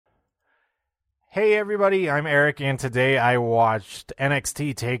Hey everybody, I'm Eric, and today I watched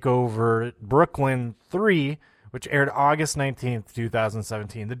NXT TakeOver Brooklyn 3, which aired August 19th,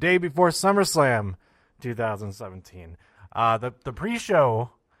 2017, the day before SummerSlam 2017. The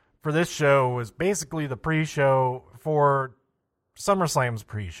pre-show for this show was basically the pre-show for SummerSlam's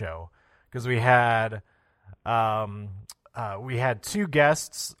pre-show, because we had two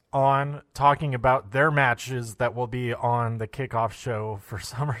guests on talking about their matches that will be on the kickoff show for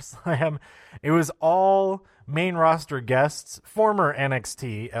SummerSlam. It was all main roster guests, former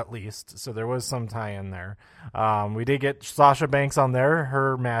NXT at least, so there was some tie-in there. We did get Sasha Banks on there.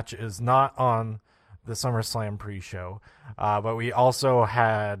 Her match is not on the SummerSlam pre-show, but we also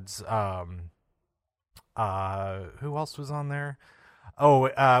had who else was on there?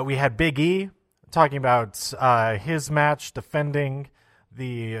 We had Big E talking about his match defending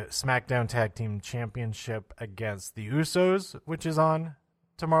the SmackDown Tag Team Championship against the Usos, which is on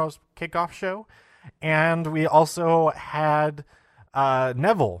tomorrow's kickoff show. And we also had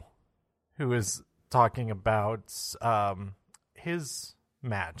Neville, who is talking about his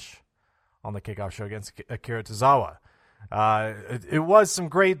match on the kickoff show against Akira Tozawa. It was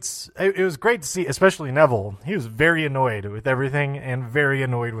great to see, especially Neville. He was very annoyed with everything and very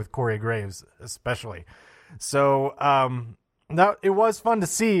annoyed with Corey Graves, especially. So, it was fun to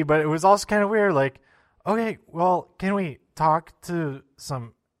see, but it was also kind of weird. Like, okay, well, can we talk to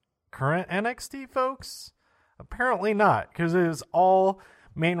some current NXT folks? Apparently not, because it was all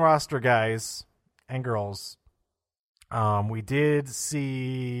main roster guys and girls. We did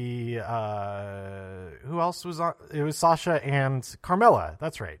see who else was on? It was Sasha and Carmella.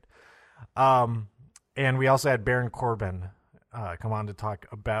 That's right. And we also had Baron Corbin come on to talk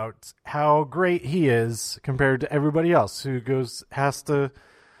about how great he is compared to everybody else who has to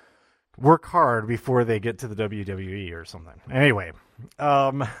work hard before they get to the WWE or something. Anyway,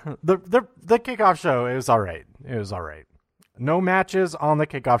 the kickoff show, it was all right. It was all right. No matches on the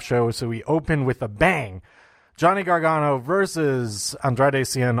kickoff show, so we open with a bang. Johnny Gargano versus Andrade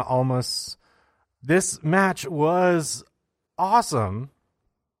Cien Almas. This match was awesome.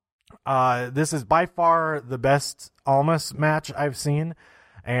 This is by far the best Almas match I've seen.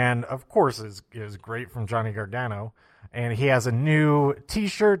 And, of course, it was great from Johnny Gargano. And he has a new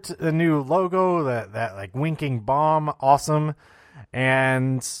t-shirt, a new logo, that like winking bomb. Awesome.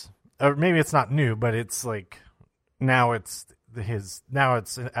 And or maybe it's not new, but it's like now it's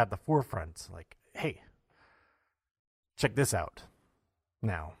at the forefront. Like, hey, check this out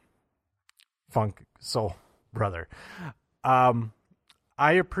now. Funk Soul Brother.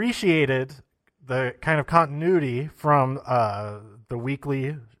 I appreciated the kind of continuity from the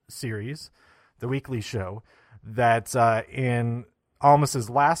weekly series, the weekly show, that in Almas's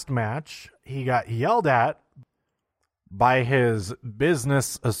last match, he got yelled at by his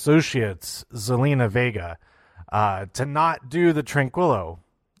business associates, Zelina Vega, to not do the Tranquillo.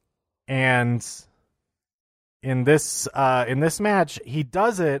 And in this match, he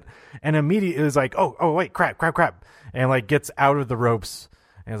does it and immediately is like, oh wait, crap, and like gets out of the ropes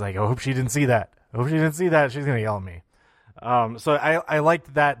and is like, I hope she didn't see that. She's gonna yell at me. So I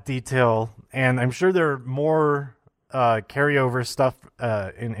liked that detail, and I'm sure there are more carryover stuff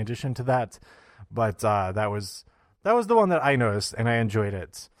in addition to that, but that was the one that I noticed and I enjoyed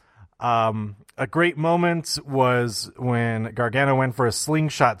it. A great moment was when Gargano went for a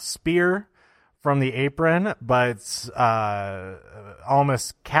slingshot spear from the apron, but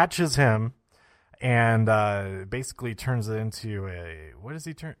Almas catches him and basically turns it into what does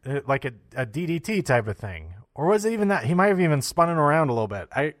he turn? Like a DDT type of thing. Or was it even that? He might have even spun it around a little bit.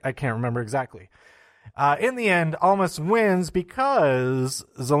 I can't remember exactly. In the end, Almas wins because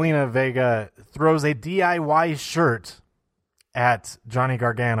Zelina Vega throws a DIY shirt at Johnny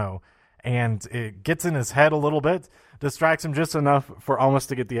Gargano, and it gets in his head a little bit, distracts him just enough for Almas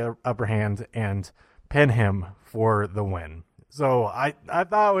to get the upper hand and pin him for the win. So I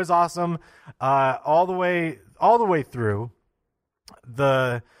thought it was awesome all the way through.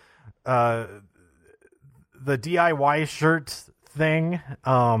 The DIY shirt thing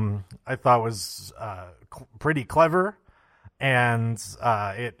I thought was pretty clever, and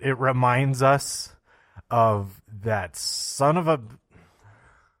it reminds us of that son of a...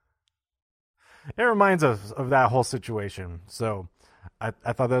 It reminds us of that whole situation. So I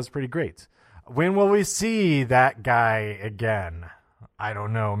thought that was pretty great. When will we see that guy again? I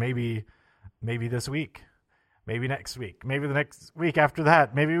don't know. Maybe this week. Maybe next week. Maybe the next week after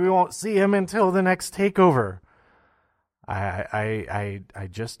that. Maybe we won't see him until the next takeover. I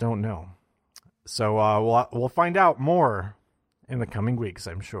just don't know. So we'll find out more in the coming weeks,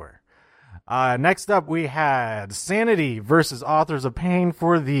 I'm sure. Next up, we had Sanity versus Authors of Pain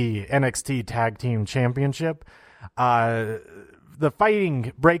for the NXT Tag Team Championship. The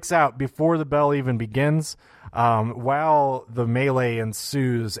fighting breaks out before the bell even begins. While the melee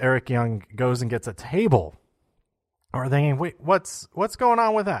ensues, Eric Young goes and gets a table. Are they thinking, wait, what's going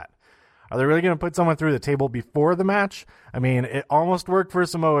on with that? Are they really going to put someone through the table before the match? I mean, it almost worked for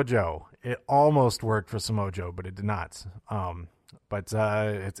Samoa Joe. But it did not. But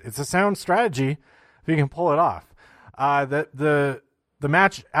it's a sound strategy if you can pull it off. The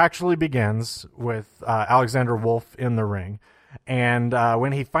match actually begins with Alexander Wolf in the ring. And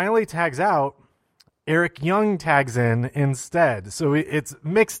when he finally tags out, Eric Young tags in instead. So it's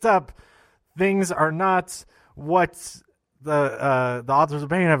mixed up. Things are not what the Authors of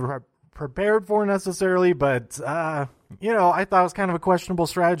Pain have prepared for necessarily, but I thought it was kind of a questionable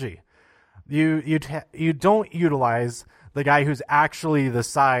strategy. You don't utilize the guy who's actually the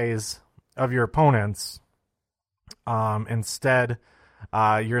size of your opponents. Instead,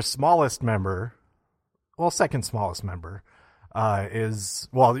 your smallest member, second smallest member,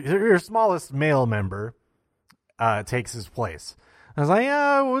 your smallest male member takes his place. I was like,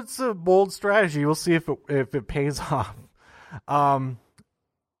 yeah, it's a bold strategy. We'll see if it pays off.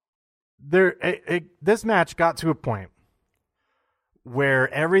 This match got to a point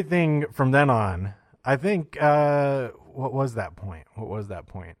where everything from then on, I think, what was that point?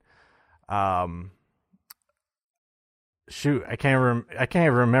 Shoot, I can't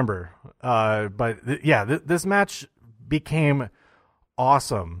even remember. This match became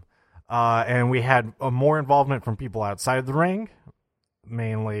awesome. And we had more involvement from people outside the ring,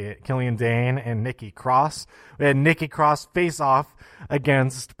 mainly Killian Dane and Nikki Cross. We had Nikki Cross face off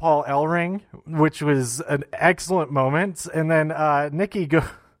against Paul Ellering, which was an excellent moment. And then Nikki goes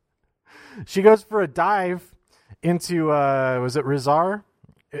for a dive into was it Rizar?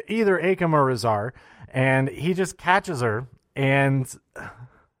 Either Akam or Rizar, and he just catches her, and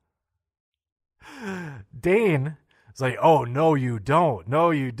Dane is like, "Oh no, you don't!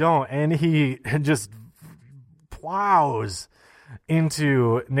 No, you don't!" And he just plows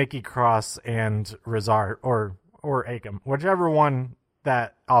into Nikki Cross and Rizar or Akam, whichever one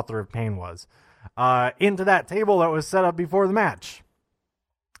that Author of Pain was, into that table that was set up before the match.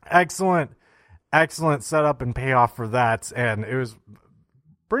 Excellent setup and payoff for that, and it was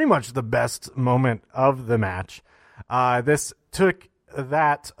pretty much the best moment of the match. This took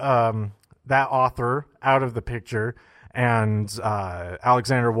that author out of the picture, and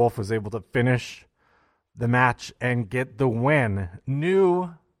Alexander Wolf was able to finish the match and get the win.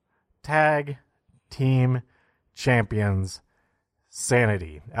 New tag team champions,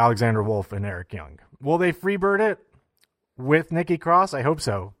 Sanity, Alexander Wolf and Eric Young. Will they freebird it with Nikki Cross? I hope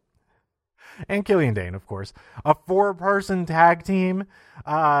so. And Killian Dane, of course. A 4-person tag team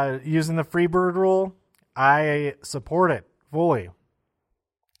using the freebird rule. I support it fully.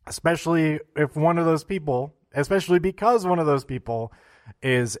 Especially because one of those people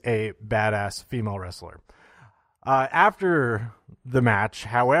is a badass female wrestler. After the match,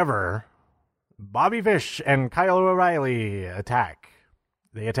 however, Bobby Fish and Kyle O'Reilly attack.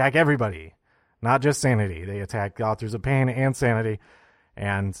 They attack everybody, not just Sanity. They attack the Authors of Pain and Sanity.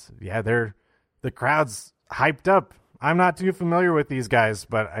 And yeah, the crowd's hyped up. I'm not too familiar with these guys,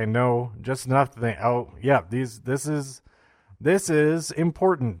 but I know just enough to think, oh yeah, this is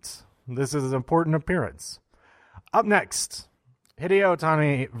important. This is an important appearance. Up next, Hideo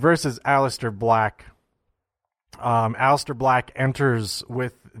Itami versus Aleister Black. Aleister Black enters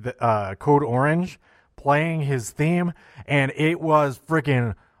with the Code Orange playing his theme, and it was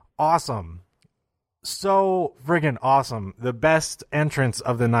freaking awesome. So friggin' awesome. The best entrance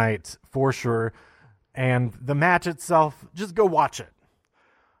of the night for sure. And the match itself, just go watch it.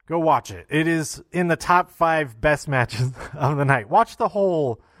 Go watch it. It is in the top 5 best matches of the night. Watch the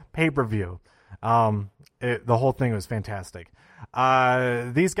whole pay-per-view. The whole thing was fantastic.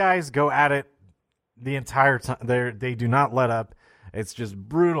 These guys go at it the entire time. They do not let up. It's just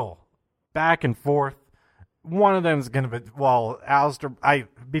brutal. Back and forth. One of them is going to be, Aleister,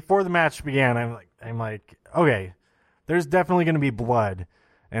 before the match began, I'm like, okay, there's definitely going to be blood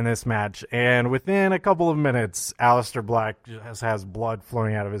in this match. And within a couple of minutes, Aleister Black just has blood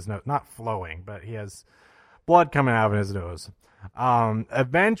flowing out of his nose. Not flowing, but he has blood coming out of his nose.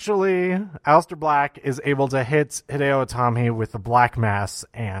 Eventually, Aleister Black is able to hit Hideo Itami with the Black Mass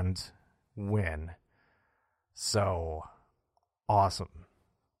and win. So, awesome.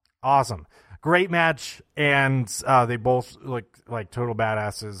 Great match, and they both look like total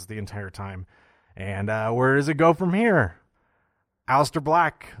badasses the entire time. And where does it go from here? Aleister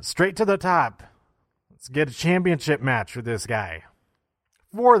Black, straight to the top. Let's get a championship match with this guy.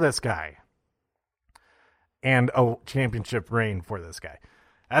 For this guy. and a championship reign for this guy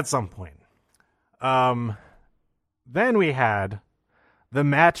at some point. Then we had the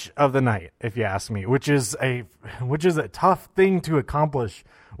match of the night, if you ask me, which is a tough thing to accomplish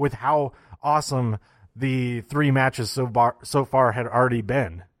with how awesome the 3 matches so far had already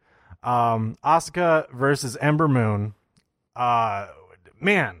been. Asuka versus Ember Moon.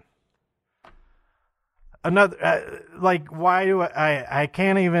 Man, another why do I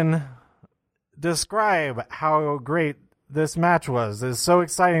can't even describe how great this match was. It's so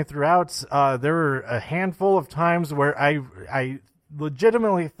exciting throughout. There were a handful of times where I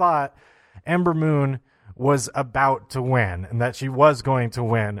legitimately thought Ember Moon was about to win and that she was going to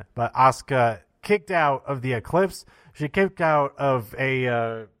win, but Asuka kicked out of the Eclipse. She kicked out of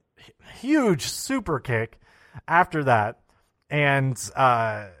a huge super kick after that, and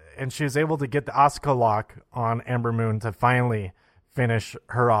she was able to get the Asuka lock on Ember Moon to finally finish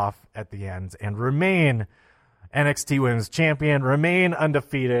her off at the end and remain NXT Women's Champion, remain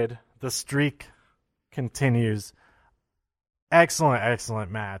undefeated. The streak continues. Excellent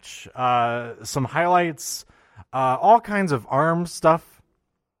match. Some highlights, all kinds of arm stuff.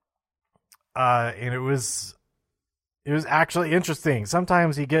 And it was actually interesting.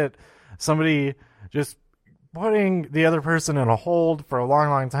 Sometimes you get somebody just putting the other person in a hold for a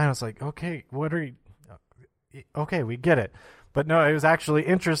long time. It's like, okay, okay, we get it. But no, it was actually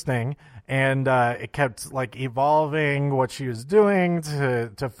interesting, and it kept evolving what she was doing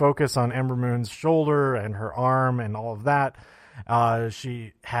to focus on Ember Moon's shoulder and her arm and all of that.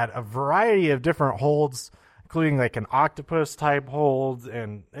 She had a variety of different holds, including an octopus type hold,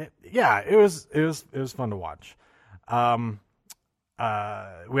 and it was fun to watch.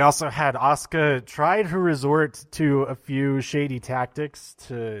 We also had Asuka try to resort to a few shady tactics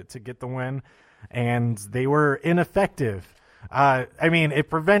to get the win, and they were ineffective. It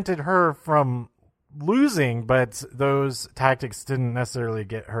prevented her from losing, but those tactics didn't necessarily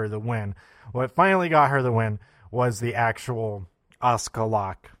get her the win. What finally got her the win was the actual Asuka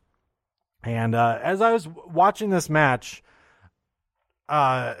lock. And as I was watching this match,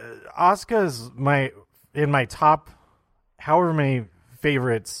 Asuka's in my top however many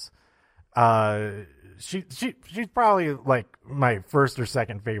favorites. She's probably my first or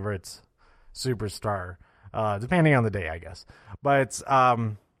second favorite superstar, depending on the day, I guess. But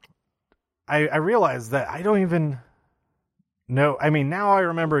I realized that I don't even know. Now I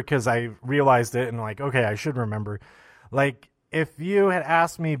remember because I realized it and okay, I should remember. If you had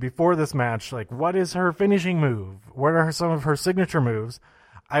asked me before this match, what is her finishing move? What are some of her signature moves?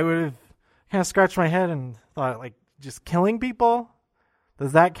 I would have kind of scratched my head and thought, just killing people?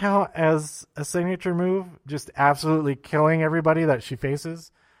 Does that count as a signature move? Just absolutely killing everybody that she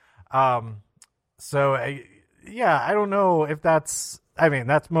faces? I don't know if that's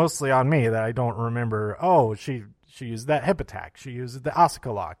mostly on me that I don't remember. Oh, she used that hip attack. She used the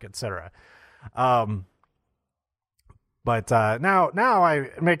Asuka lock, etc. But now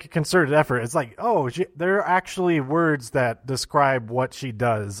I make a concerted effort. It's there are actually words that describe what she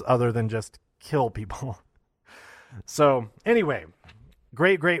does other than just kill people. So anyway,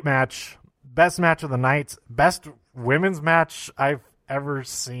 great match. Best match of the night. Best women's match I've ever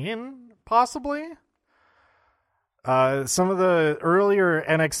seen, possibly. Some of the earlier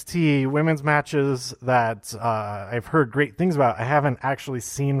NXT women's matches that I've heard great things about, I haven't actually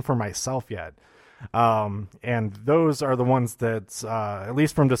seen for myself yet. And those are the ones that, at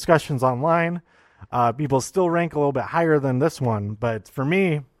least from discussions online, people still rank a little bit higher than this one. But for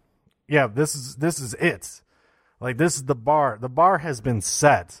me, this is it. This is the bar. The bar has been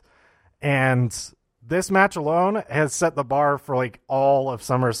set. And this match alone has set the bar for all of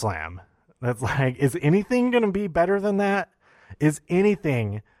SummerSlam. That's is anything going to be better than that? Is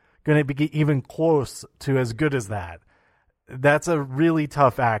anything going to be even close to as good as that? That's a really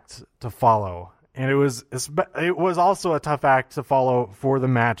tough act to follow. And it was also a tough act to follow for the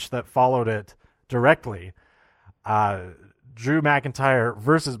match that followed it directly. Drew McIntyre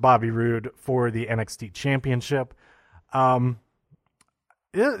versus Bobby Roode for the NXT Championship. It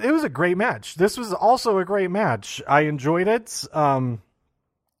was a great match. This was also a great match. I enjoyed it.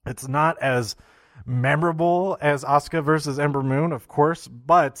 It's not as memorable as Asuka versus Ember Moon, of course,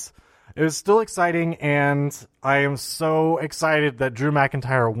 but it was still exciting, and I am so excited that Drew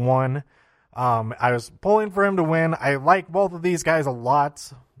McIntyre won. I was pulling for him to win. I like both of these guys a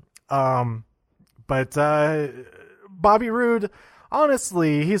lot. But Bobby Roode,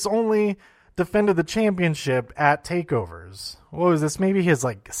 honestly, he's only defended the championship at takeovers. What was this? Maybe his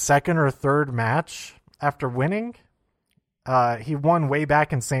second or third match after winning? He won way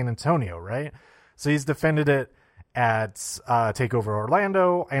back in San Antonio, right? So he's defended it at TakeOver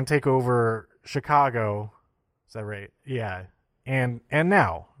Orlando and TakeOver Chicago Is that right? Yeah. And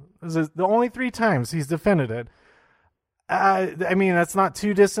now, this is the only 3 times he's defended it. I mean, that's not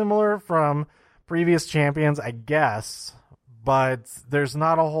too dissimilar from previous champions, I guess, but there's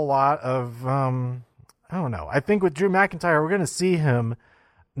not a whole lot of, I don't know. I think with Drew McIntyre, we're going to see him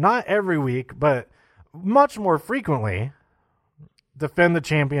not every week, but much more frequently defend the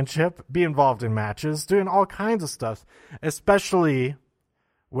championship, be involved in matches, doing all kinds of stuff, especially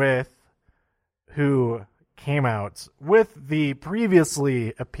with who came out with the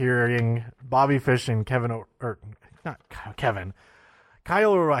previously appearing Bobby Fish and Kyle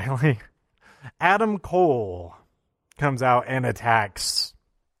O'Reilly. Adam Cole comes out and attacks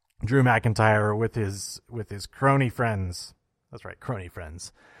Drew McIntyre with his crony friends. That's right, crony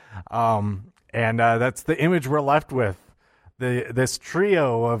friends. And that's the image we're left with. This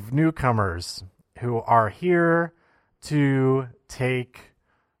trio of newcomers who are here to take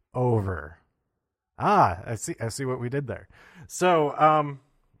over. I see what we did there. So,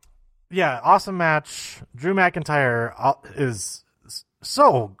 yeah, awesome match. Drew McIntyre is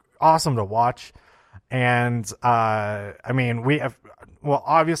so awesome to watch. And, I mean,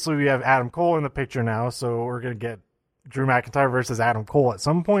 obviously we have Adam Cole in the picture now, so we're going to get Drew McIntyre versus Adam Cole at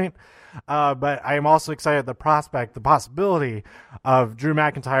some point. But I am also excited the possibility of Drew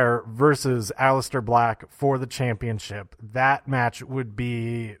McIntyre versus Aleister Black for the championship. That match would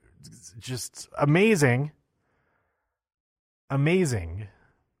be just amazing. Amazing.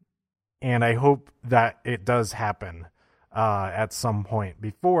 And I hope that it does happen at some point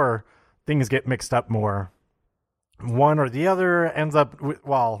before things get mixed up more. One or the other ends up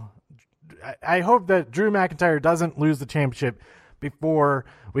I hope that Drew McIntyre doesn't lose the championship before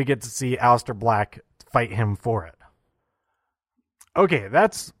we get to see Aleister Black fight him for it. Okay,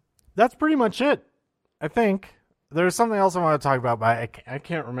 that's pretty much it, I think. There's something else I want to talk about, but I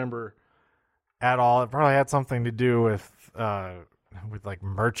can't remember at all. It probably had something to do with like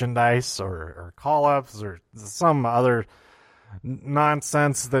merchandise or call-ups or some other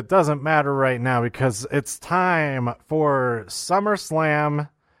nonsense that doesn't matter right now because it's time for SummerSlam.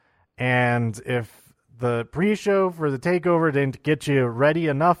 And if the pre-show for the TakeOver didn't get you ready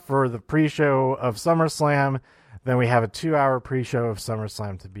enough for the pre-show of SummerSlam, then we have a 2-hour pre-show of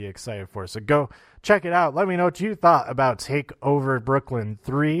SummerSlam to be excited for. So go check it out. Let me know what you thought about TakeOver Brooklyn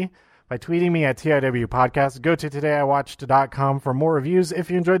 3 by tweeting me at TIW Podcast. Go to todayiwatched.com for more reviews. If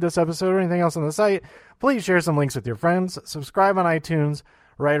you enjoyed this episode or anything else on the site, please share some links with your friends. Subscribe on iTunes,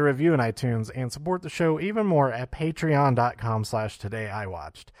 write a review on iTunes, and support the show even more at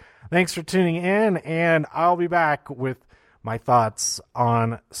patreon.com/todayiwatched. Thanks for tuning in, and I'll be back with my thoughts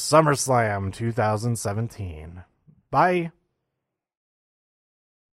on SummerSlam 2017. Bye.